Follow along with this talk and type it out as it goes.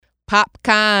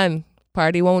Popcorn.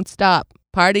 Party won't stop.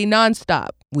 Party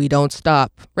nonstop. We don't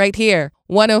stop. Right here,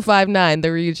 105.9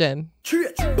 The Region.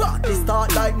 Party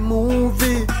start like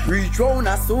movie. Reach round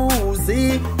a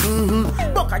Susie.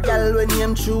 Buck a girl when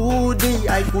named Trudy.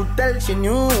 I could tell she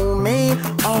knew me.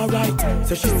 Alright,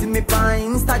 so she see me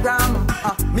on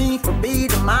Instagram. Me for be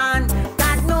the man.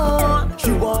 God no,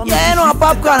 she want me. Yeah, you know,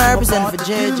 Popcorn I represent for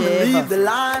JJ. Leave the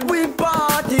land. We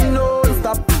party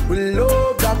non-stop. We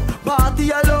love that. Party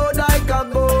alone like a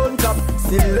gun club.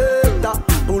 Selector,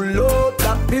 pull up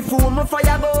that. Before my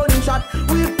fire gun shot.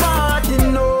 We party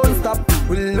non-stop.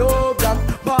 We love that.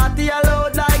 Party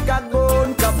alone like a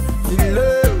gun club.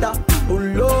 Selector,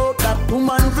 pull up that.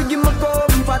 Woman forgive my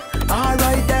comfort.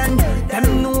 Alright then,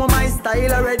 them know my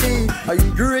style already. I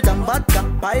great and vodka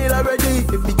pile already.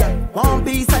 If we get one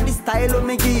piece of the style of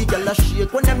me give, y'all a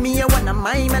shake when I'm me, when I'm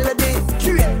my melody.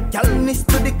 Y'all miss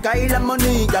to the Kyle of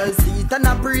money. Y'all see it and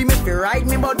a pre me fi ride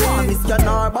me body. Miss your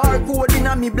barcode in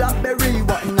a me Blackberry.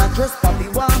 What in a dress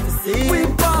papi want to see. We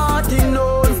party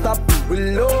non-stop,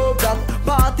 we love that.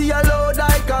 Party alone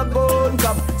like a gun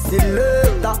club.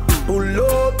 Selector, pull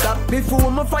up that. Before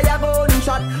my fire gun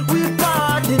shot. We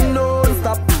party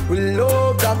non-stop, we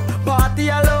love that. Party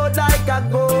alone like a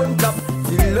gun club.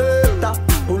 Selector,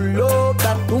 pull up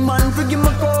that. Woman forgive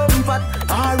my comfort.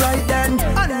 Alright then,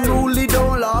 unruly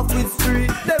don't laugh with street.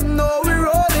 Them know we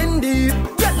rolling deep.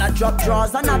 Y'all a drop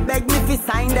drawers and I beg me fi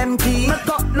sign them teeth. Me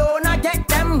cut loan I get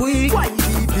them weak. Why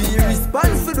be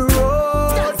response to the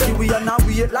road? See we on a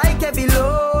wait like heavy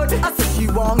load. I say she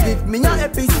won't give me an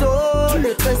episode.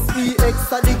 Let us see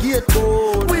extra the gate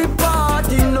code. We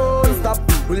party non-stop,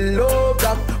 we love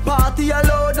that. Party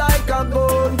alone like a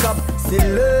gun club.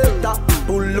 Selector,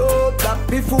 pull up that.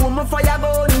 Before my fire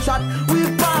gun shot.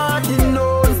 We party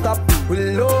non-stop, we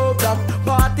love that.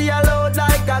 Party alone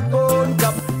like a gun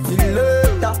club.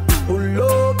 Selector, pull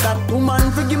up that.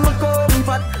 Woman forgive my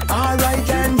comfort. Alright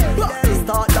then, they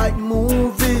start like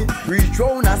movie. Reach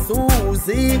round a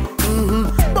Susie.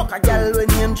 Buck a girl when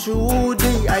named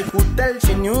Trudy. I could tell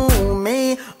she knew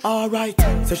me. Alright,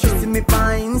 so she see me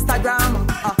on Instagram.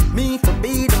 Me for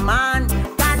be the man.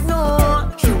 God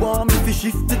no, she want me to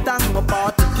shift the tank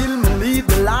apart to kill me, leave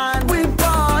the land. We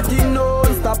party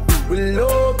non-stop, we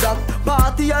love that.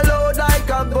 Party alone like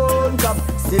a gun club.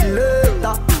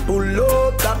 Selector, pull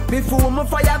up that. Before my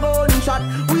fire gun shot.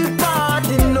 We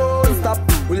party non-stop,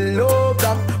 we love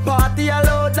that. Party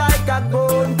alone like a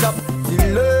gun club.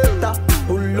 Selector,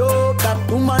 pull up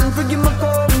that. Woman forgive my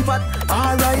comfort.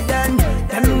 Alright then,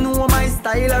 them know my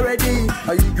style already.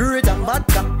 I great and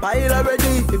vodka pile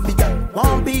already. If we got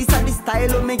one piece of the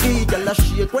style of me give, y'all a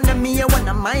shake when I'm me, when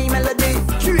I'm my melody.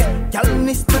 Y'all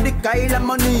miss to the Kyle of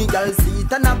money. Y'all see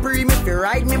it and a pre me fi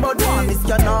ride me body. Miss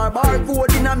your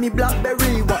barcode in a me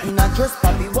Blackberry. What in a dress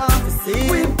papi want to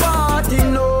see. We party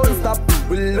non-stop,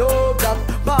 we love that.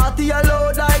 Party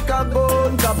alone like a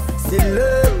gun club.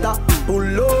 Selector,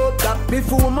 pull up that.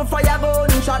 Before my fire gun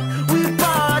shot. We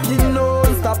party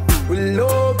non-stop, we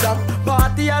love that.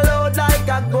 Party alone like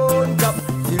a gun club.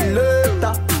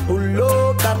 Selector, pull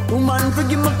up that. Woman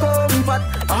forgive my comfort.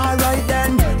 Alright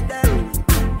then.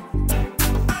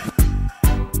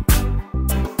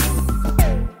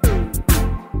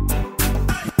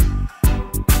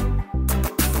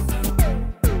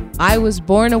 I Was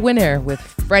Born a Winner with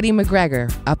Freddie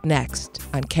McGregor up next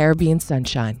on Caribbean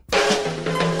Sunshine. I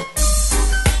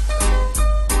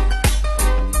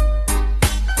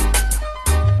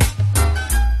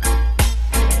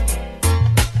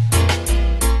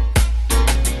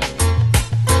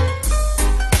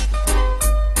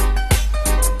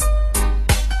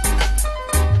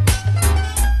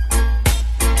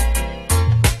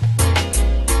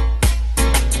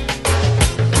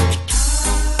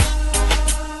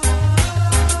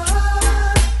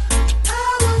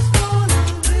was born a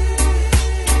winner.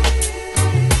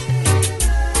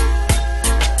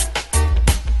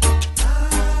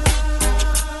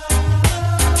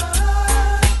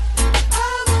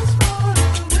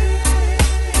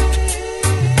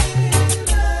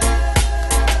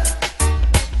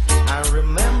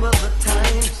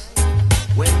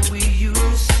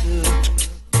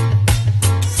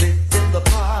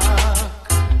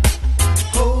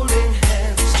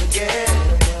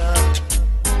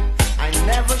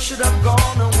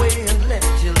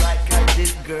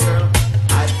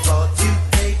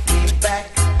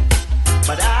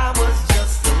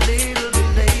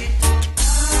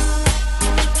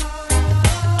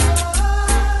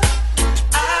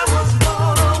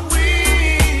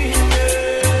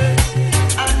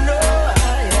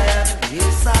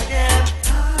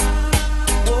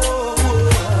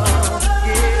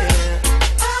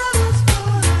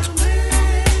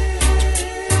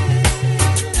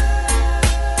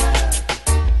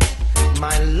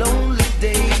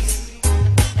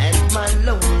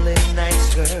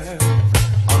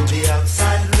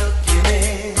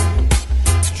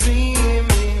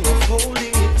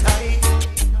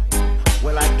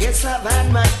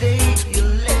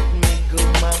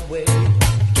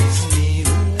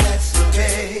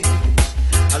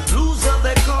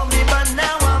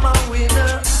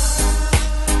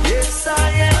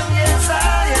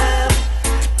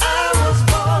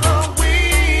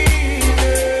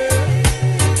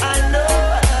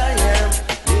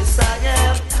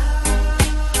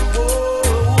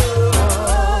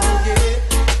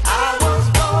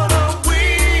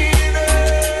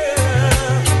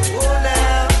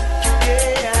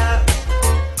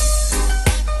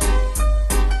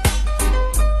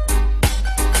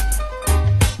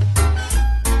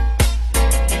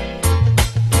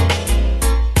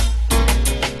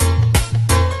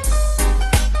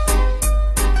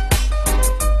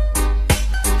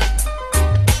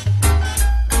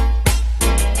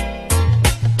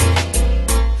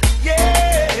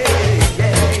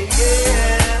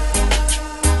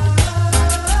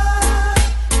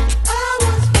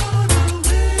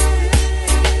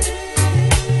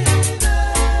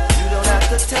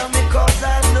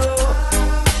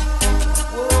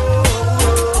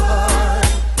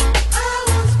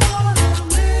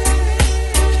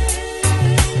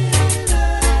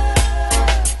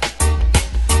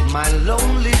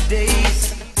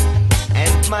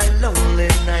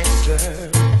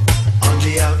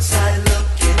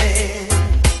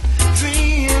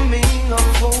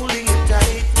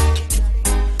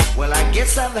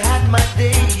 Yes, I've had my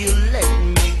day, you let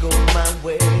me go my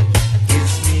way.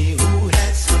 It's me who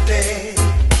has to pay.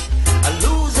 A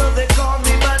loser they call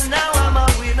me, but now I'm a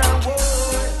winner.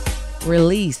 Whoa.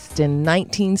 Released in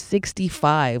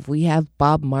 1965, we have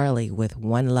Bob Marley with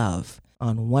One Love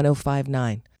on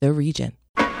 105.9 The Region.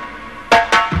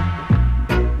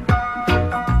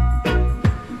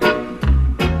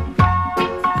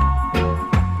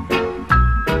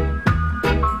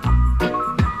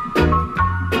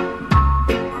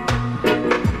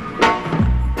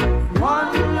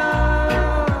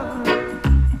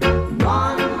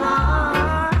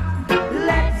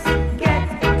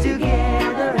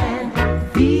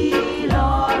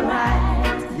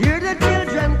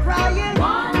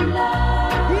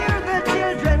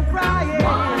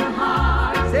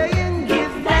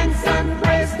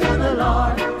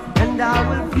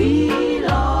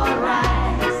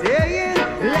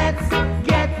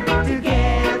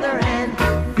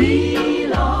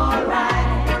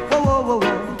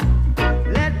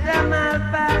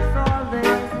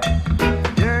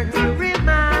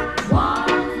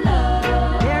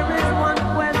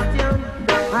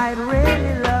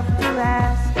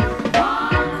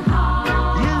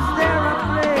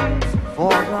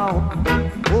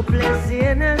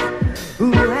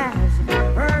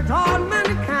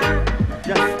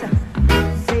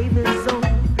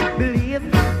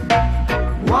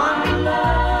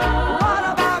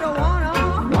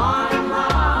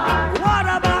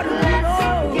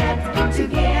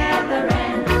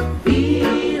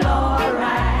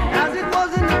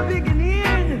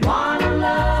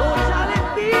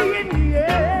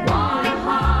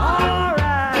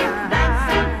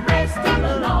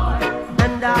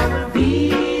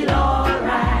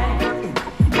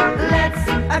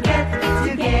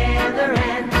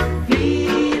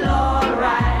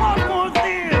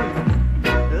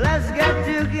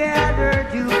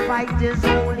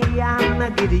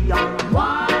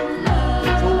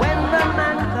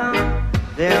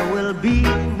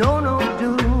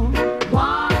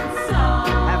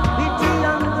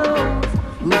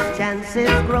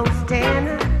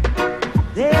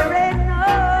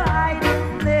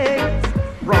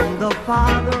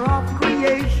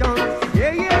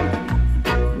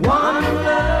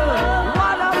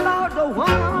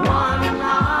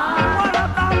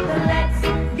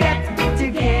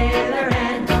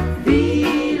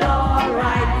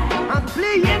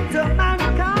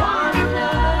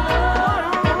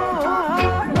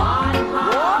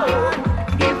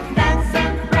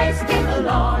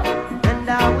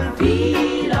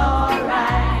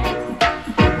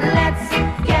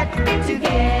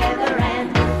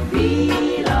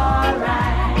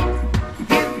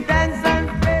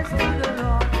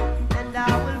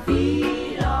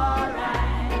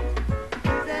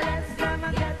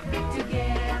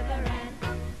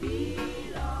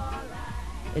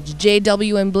 It's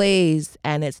JW and Blaze,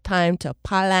 and it's time to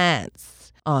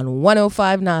palance on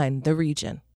 105.9 The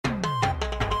Region.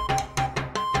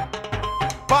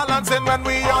 Balancing when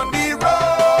we on the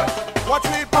road. Watch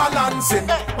we balancing,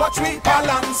 watch we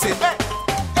balancing.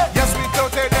 Yes, we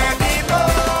floated any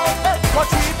road.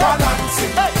 Watch we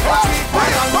balancing, watch we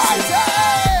balancing.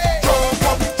 Jump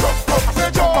up, jump up,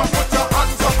 say jump up, put your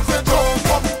hands up, say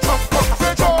jump up, jump up,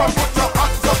 say jump up, put your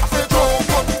hands up, say jump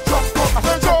up, jump up,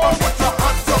 say jump up, put your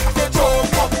hands up, say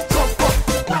jump up, jump up.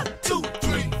 1, 2,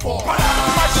 3, 4.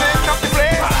 Mashing up the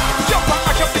place, jump up,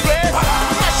 mash up the place.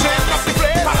 Mashing up the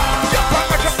place, jump up,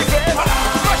 mash up the place.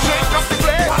 Mashing up the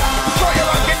place, throw your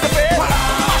hand in the face.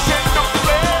 Mashing up the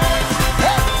place.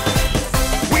 Hey.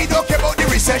 We don't care about the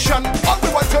recession. All we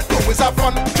want to do is have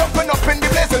fun, jumping up in the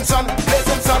blazing sun,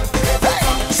 blazing sun. Hey.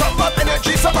 Some have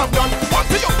energy, some have none. Want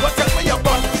to you, but tell me you're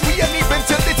done. We ain't even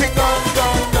till the thing done,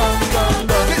 done, done, done,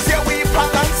 done. This year we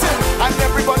balancing, and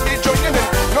everybody joining in.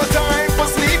 No time for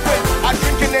sleeping, and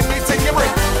drinking anything you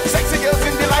bring. Sexy girls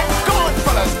in the line, come on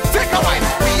fellas, take a wine.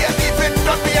 We ain't even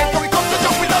done, we ain't we come to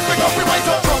jump, we don't pick up, we might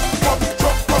jump up,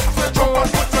 jump up, say jump up,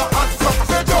 put your hands up,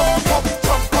 say jump up,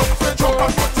 jump up, say jump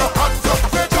up, put your hands up,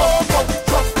 say jump up,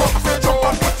 jump up, say jump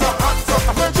up, put your hands up,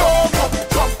 say jump up,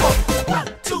 jump up. 1,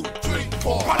 2, 3,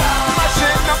 4.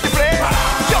 Mashing up the place,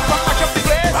 jump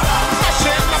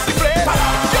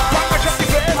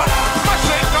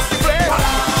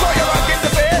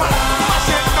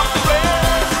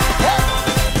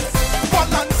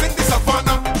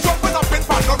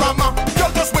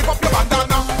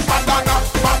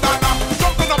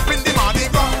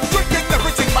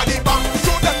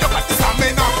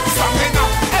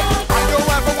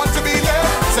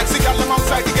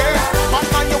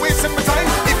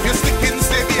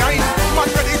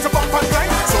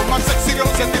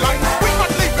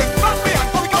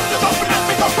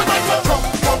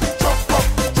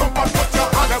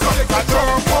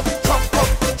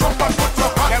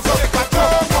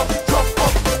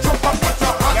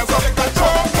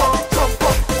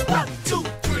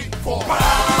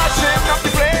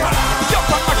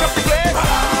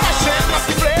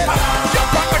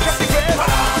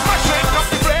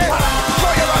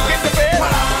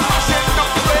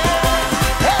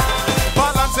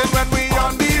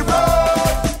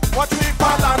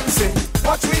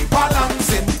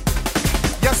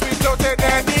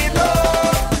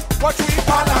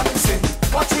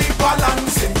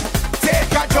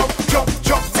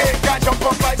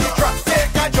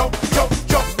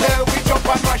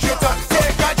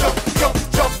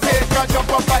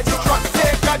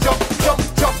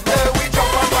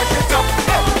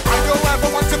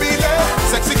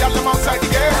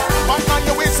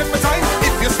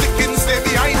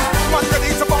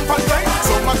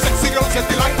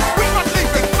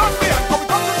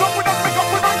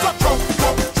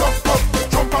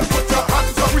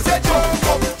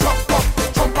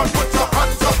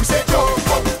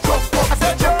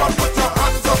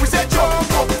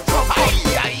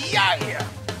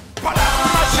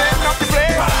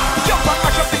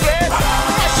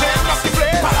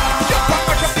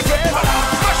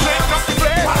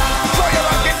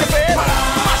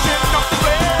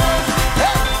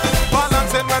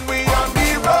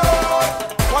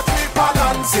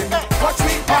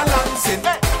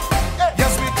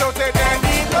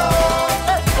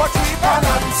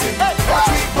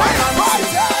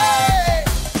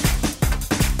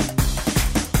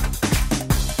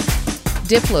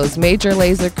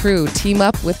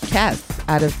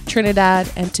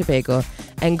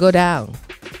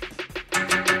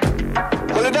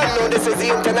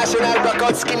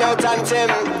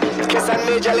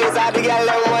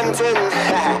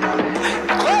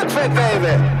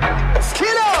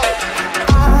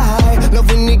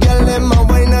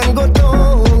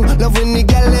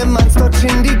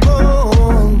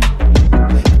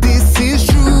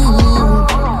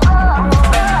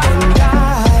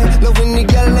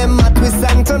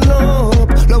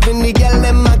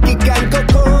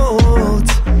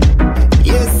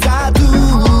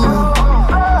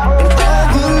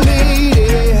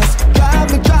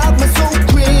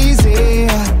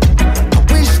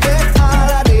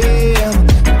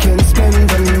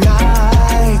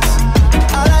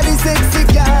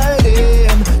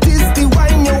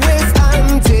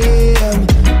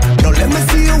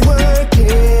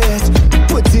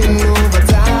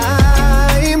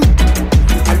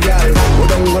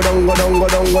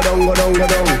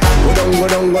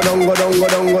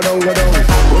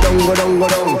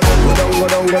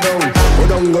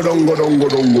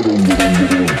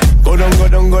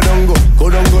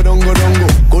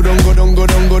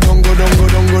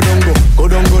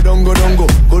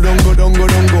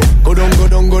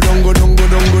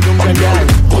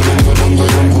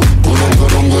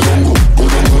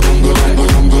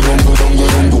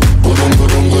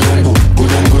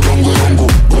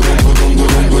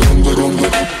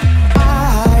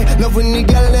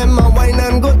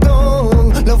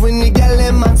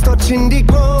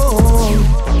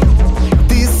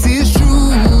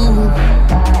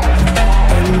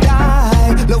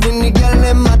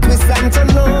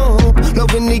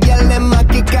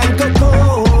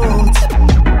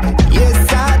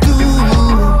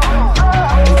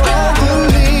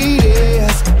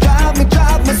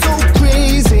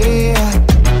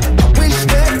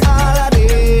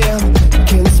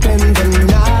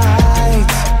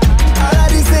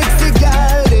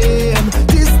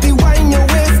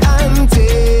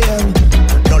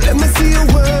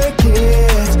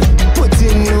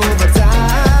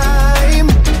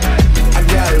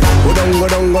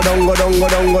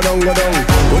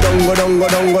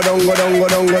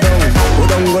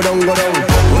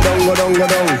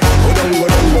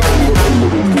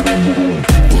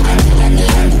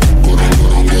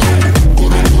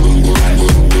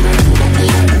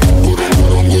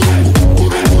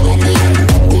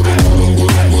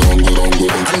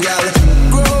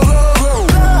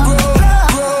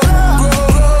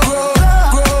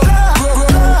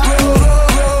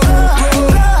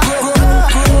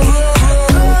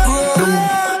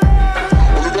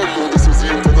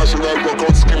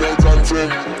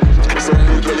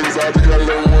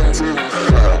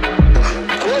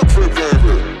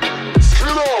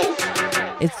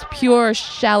It's Pure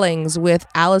Shellings with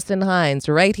Allison Hines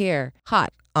right here,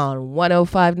 hot on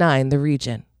 105.9 The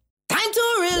Region. Time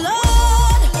to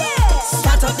reload.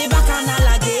 Start up the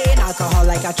bacchanal again. Alcohol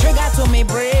like a trigger to me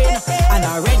brain, and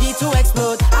I'm ready to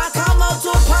explode. I come out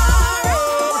to party,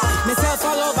 myself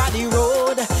all over the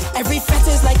road. Every fete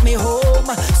is like me home,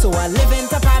 so I live in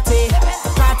the party,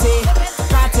 party,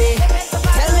 party.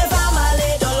 Tell me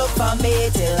family, don't look for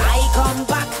me till I come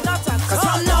back. Cause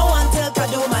from now until I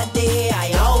do my day,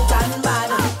 I out and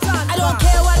bad. I don't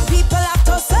care what people have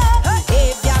to say.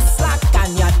 If you're slack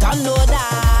and you don't know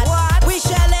that, we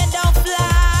shelling down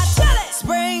flat.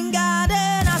 Spring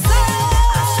Garden, I say.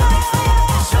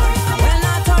 When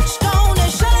I touch down, they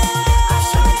shelling.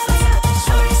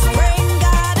 Spring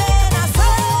Garden, I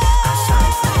say.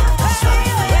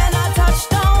 When I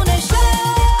touch down, they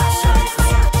shelling.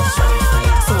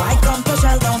 So I come to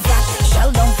shell down flat,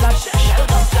 shell down flat, shell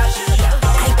down flat.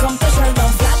 I come to shell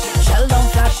down flat, shell down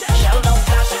flat, shell down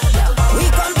flat. We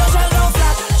come to shell down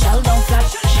flat, shell down flat,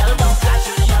 shell down flat.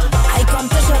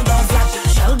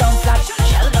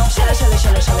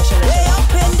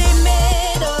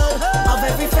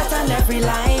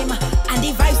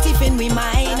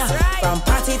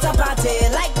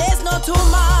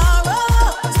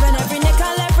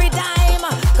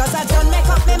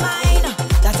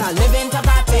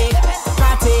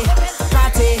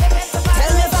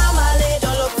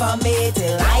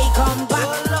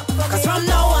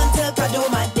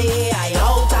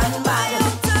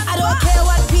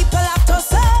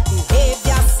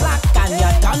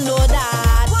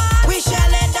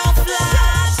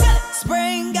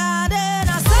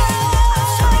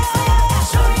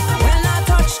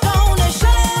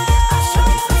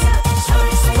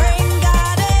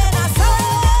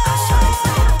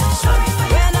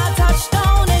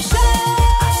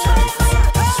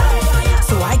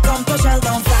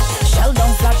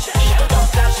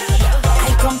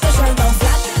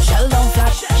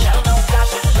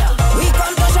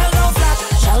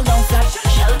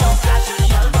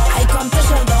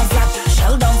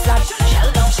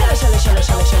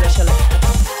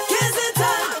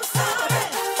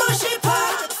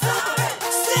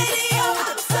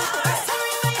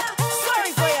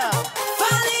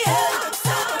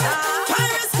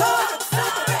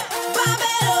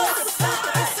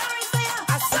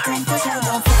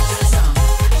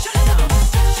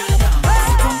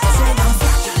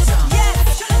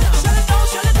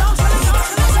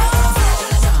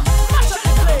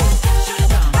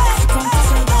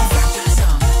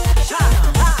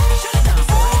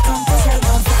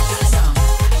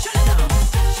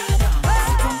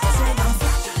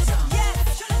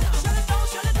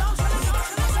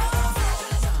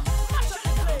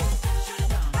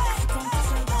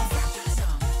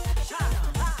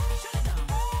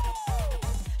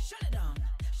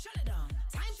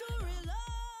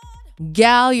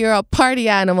 Gal, You're a Party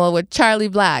Animal with Charlie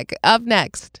Black. Up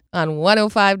next on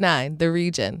 105.9 The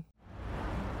Region.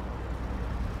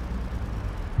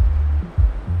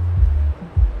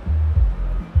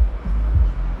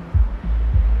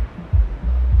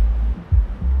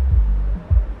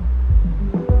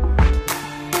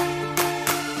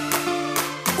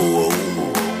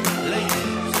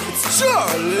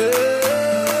 Charlie,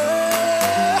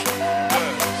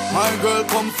 my girl,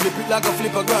 come flip it like a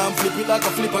flippergram, flip it like a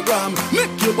flippergram.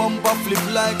 Make your bumper flip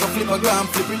like a flippergram,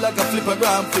 flip it like a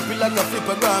flippergram, flip it like a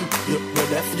flippergram. You're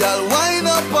deaf, y'all. Wind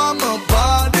up on my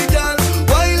body, girl.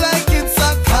 Why like it's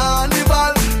a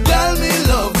carnival? Girl, me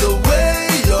love the way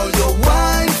you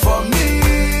wine for me.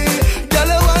 Girl,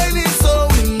 your wine is so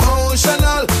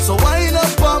emotional. So wind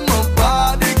up on my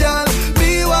body, girl.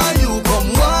 Me while you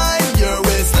come wine your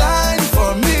waistline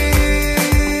for me.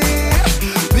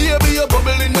 Baby, you're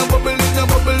bubbling, you're bubbling, you're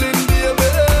bubbling, baby.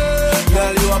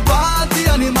 Girl, you a party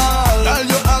animal. Girl,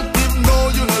 you active, no,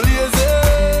 you no lazy.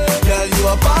 Girl, you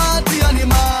a party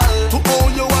animal. To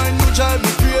own your wine, you drive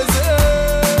me crazy.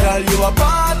 Girl, you a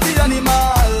party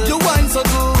animal. You wine so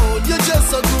good, you just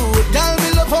so good. Girl, me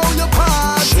love how you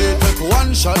party. She take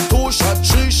 1 shot, 2 shot,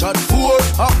 3 shot, 4.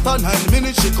 After 9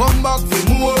 minutes, she come back for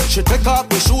more. She take off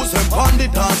the shoes and pound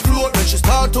it on floor. Then she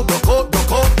start to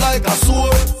broke out like a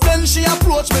sword. Then she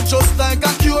approach me just like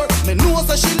a cure. Me know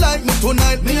that she like me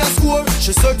tonight, me a score.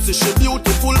 She sexy, she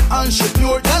beautiful and she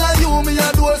pure. Girl, I you me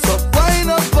adore. So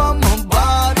wind up on my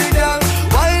body, girl.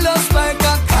 Wind us like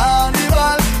a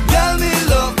carnival. Girl, me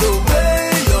love the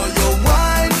way you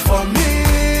wine for me.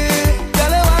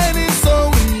 Girl, your wine is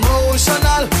so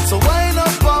emotional. So wind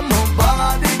up on my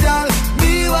body, girl.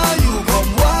 Me while you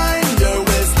come wine your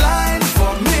waistline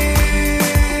for me.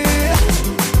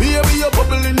 Baby, you're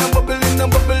bubbling, you're bubbling, you're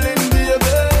bubbling,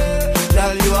 baby.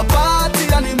 Girl, you a party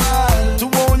animal. To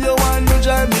own your wine, you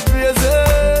drive me crazy.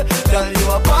 Girl, you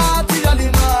a party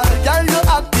animal. Girl, you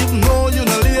active, no, you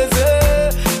no lazy.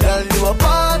 Girl, you a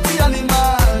party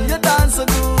animal. You dance so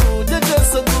good, you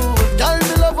dress so good. Girl,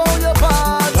 me love how you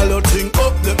party. Girl, you think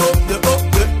up the, up the, up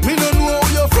the. Me don't know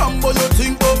where you're from, but you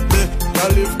think up the.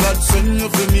 Girl, if God send you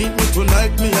to meet me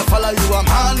tonight, me a follow you, I'm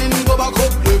handing, go back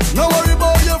up the. No worry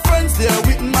about your friends, they're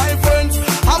with my friends.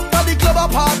 After the club, a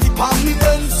party, palm me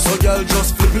ends. So girl,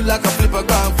 just flip it like a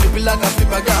flippergram, flip it like a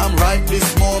flippergram. Right this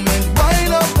moment,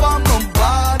 wind up on my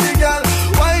body, girl.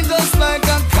 Wind just like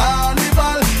a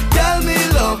carnival. Girl, me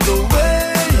love the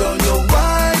way you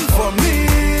wine for me.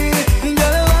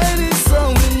 Girl, your wine is so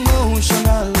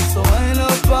emotional. So wind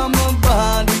up on my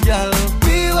body, girl.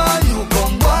 Me while you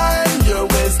come wine your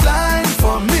waistline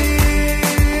for me.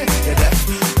 Yeah, that.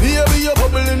 Baby, you're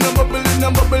bubbling, you're bubbling,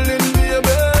 you're bubbling,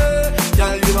 baby.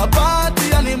 Girl, you a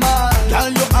party animal. Girl,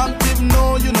 you active,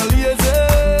 no, you no lazy.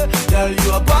 Girl,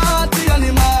 you a party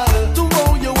animal. To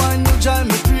how you wine, you drive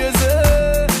me crazy.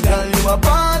 Girl, you a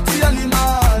party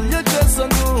animal. You dress so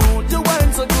good, you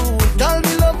wine so good. Girl,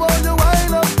 me love how you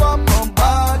wine up on my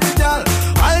body, girl.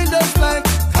 I just like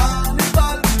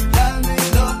carnival. Girl, me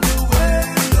love the way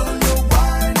you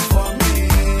wine for me.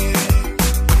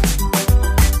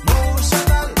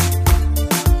 Emotional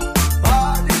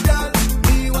body, girl.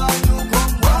 Me while you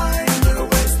come wine your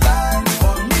waistline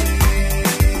for me.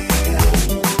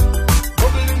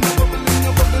 Bubbling, you're bubbling,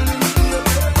 you're bubbling,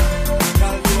 baby.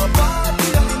 Girl, you a party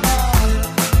animal.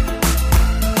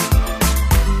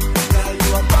 Girl,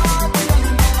 you a party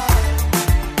animal.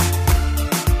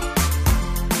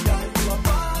 Girl, you a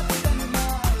party animal.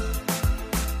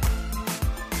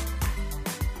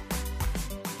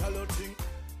 Girl, you think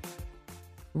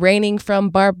Reigning from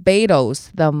Barbados,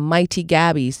 the mighty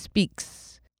Gabby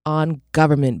speaks on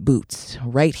government boots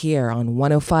right here on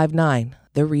 105.9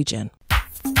 The Region.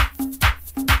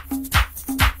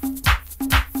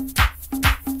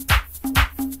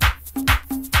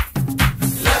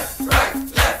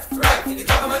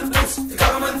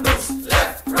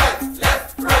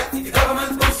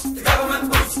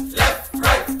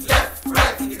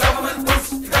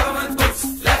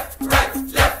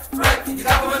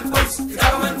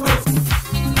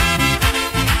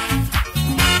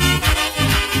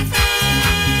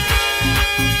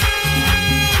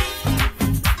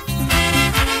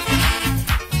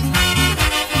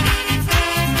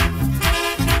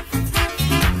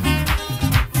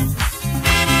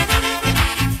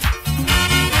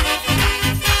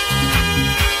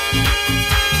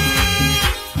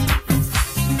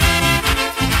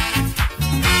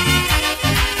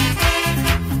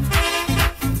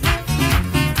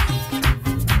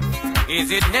 Is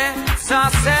it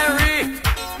necessary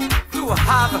to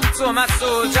have so much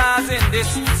soldiers in this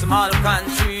small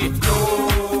country?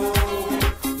 No,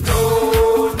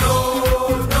 no, no,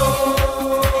 no.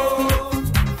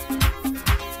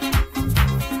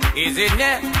 Is it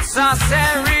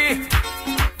necessary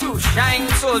to shine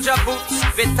soldier boots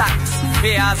with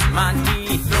taxpayers'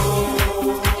 money? No,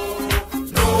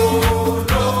 no,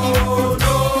 no,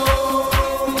 no.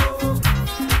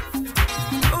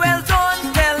 Well, don't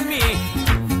tell me,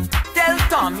 tell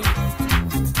Tommy.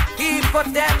 He put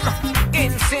them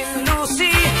in St.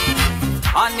 Lucie.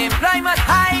 Unemployment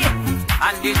high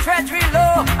and the treasury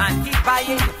low, and he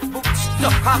buying books to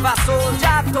cover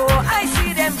soldier toe. I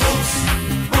see them boots,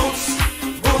 boots,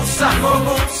 boots and more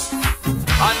boots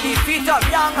on the feet of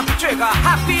young trigger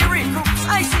happy recruits.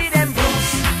 I see them boots,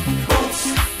 boots,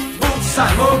 boots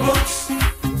and more boots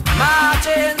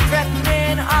marching,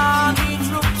 threatening army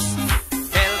troops.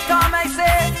 Tell Tom I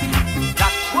say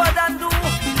that wouldn't do.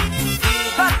 He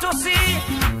got to see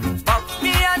but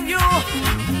me and you,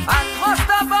 and most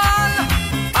of all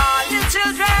the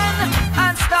children,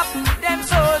 and stop them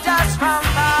soldiers from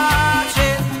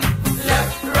marching.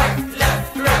 Left, right,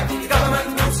 the government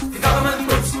moves, the government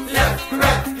moves. Left,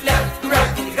 right,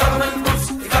 the government moves,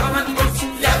 the government moves.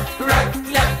 Left, right,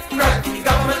 the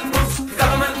government moves, the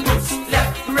government moves.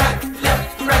 Left,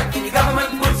 right, the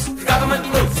government moves, the government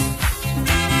moves.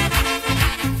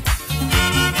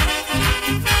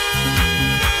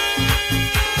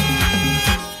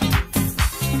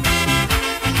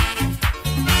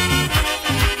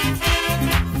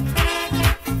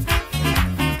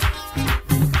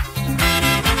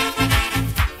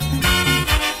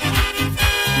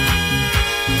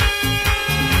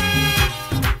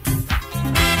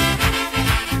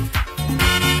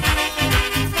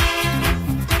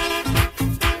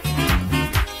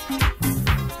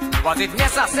 Was it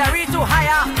necessary to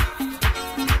hire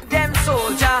them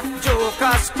soldier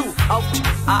jokers to out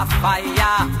a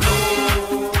fire? No,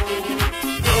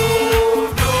 no,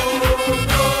 no,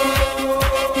 no.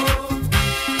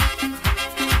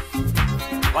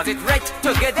 Was it right to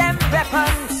give them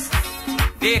weapons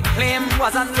they claim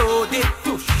was unloaded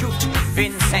to shoot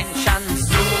Vincentians?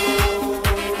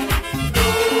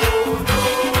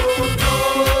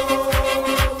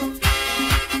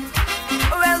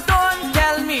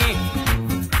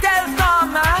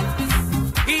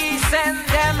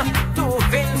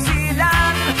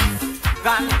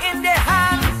 Gun in the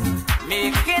hand,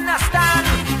 making a stand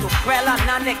to quell a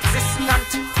non-existent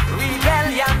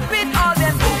rebellion with all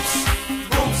them boots,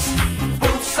 boots,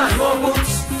 boots and more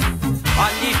boots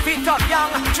on the feet of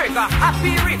young trigger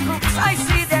happy recruits. I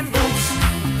see them boots,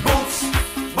 boots,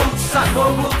 boots and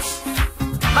more boots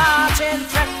marching,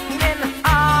 threatening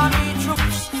army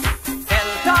troops. Tell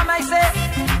Tom I say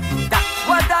that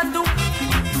what I do,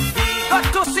 we got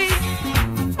to see,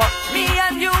 but me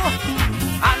and you.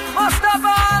 And most of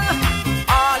all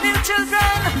the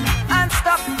children, and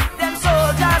stop them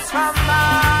soldiers from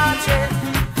marching.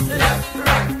 Left,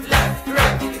 right,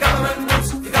 the government moves,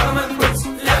 the government moves.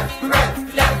 Left, right,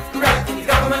 the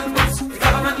government moves, the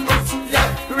government moves.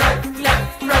 Left, right,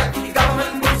 the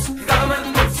government moves, the government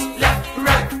moves. Left,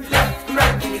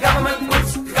 right, the government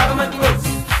moves, the government moves.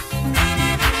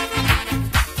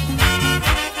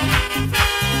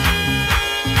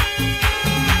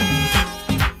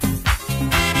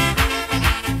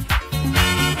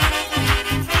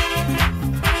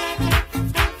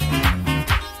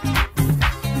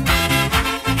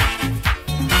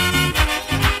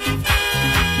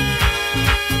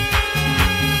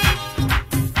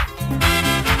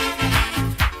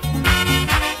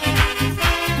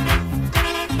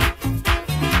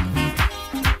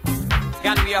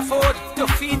 Can we afford to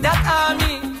feed that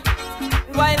army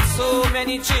while so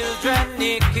many children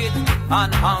naked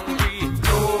and hungry?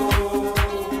 No,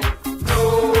 no,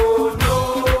 no,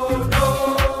 no.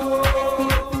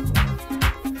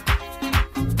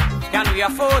 Can we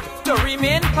afford to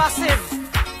remain passive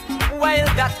while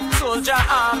that soldier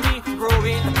army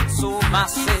growing so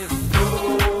massive? No,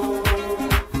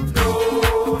 no,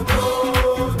 no,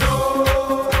 no.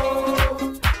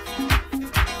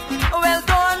 Well,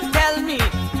 don't tell me,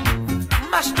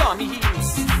 Mash Tommy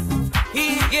he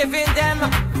giving them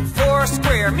 4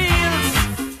 square meals.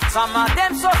 Some of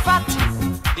them so fat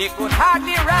they could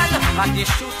hardly run, but they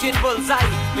shooting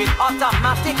bullseye with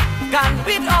automatic gun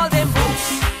with all them boots,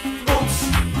 boots,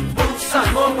 boots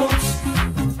and more boots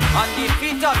on the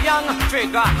feet of young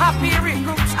trigger happy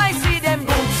recruits. I see them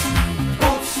boots,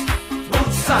 boots,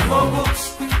 boots and more boots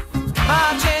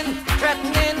marching,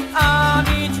 threatening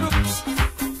army troops.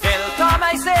 Tell Tom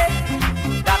I say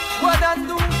that wouldn't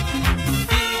do.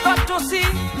 We got to see,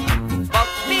 but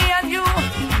me and you,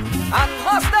 and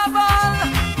most of all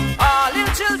the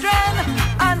children,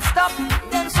 and stop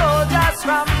them soldiers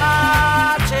from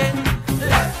marching.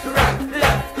 Left,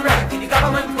 right, the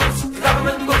government moves, the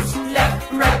government moves.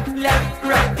 Left, right,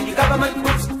 the government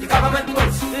moves, the government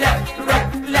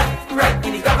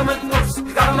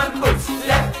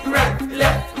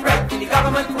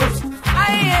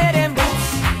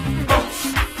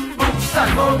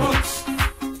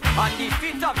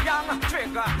keep it up,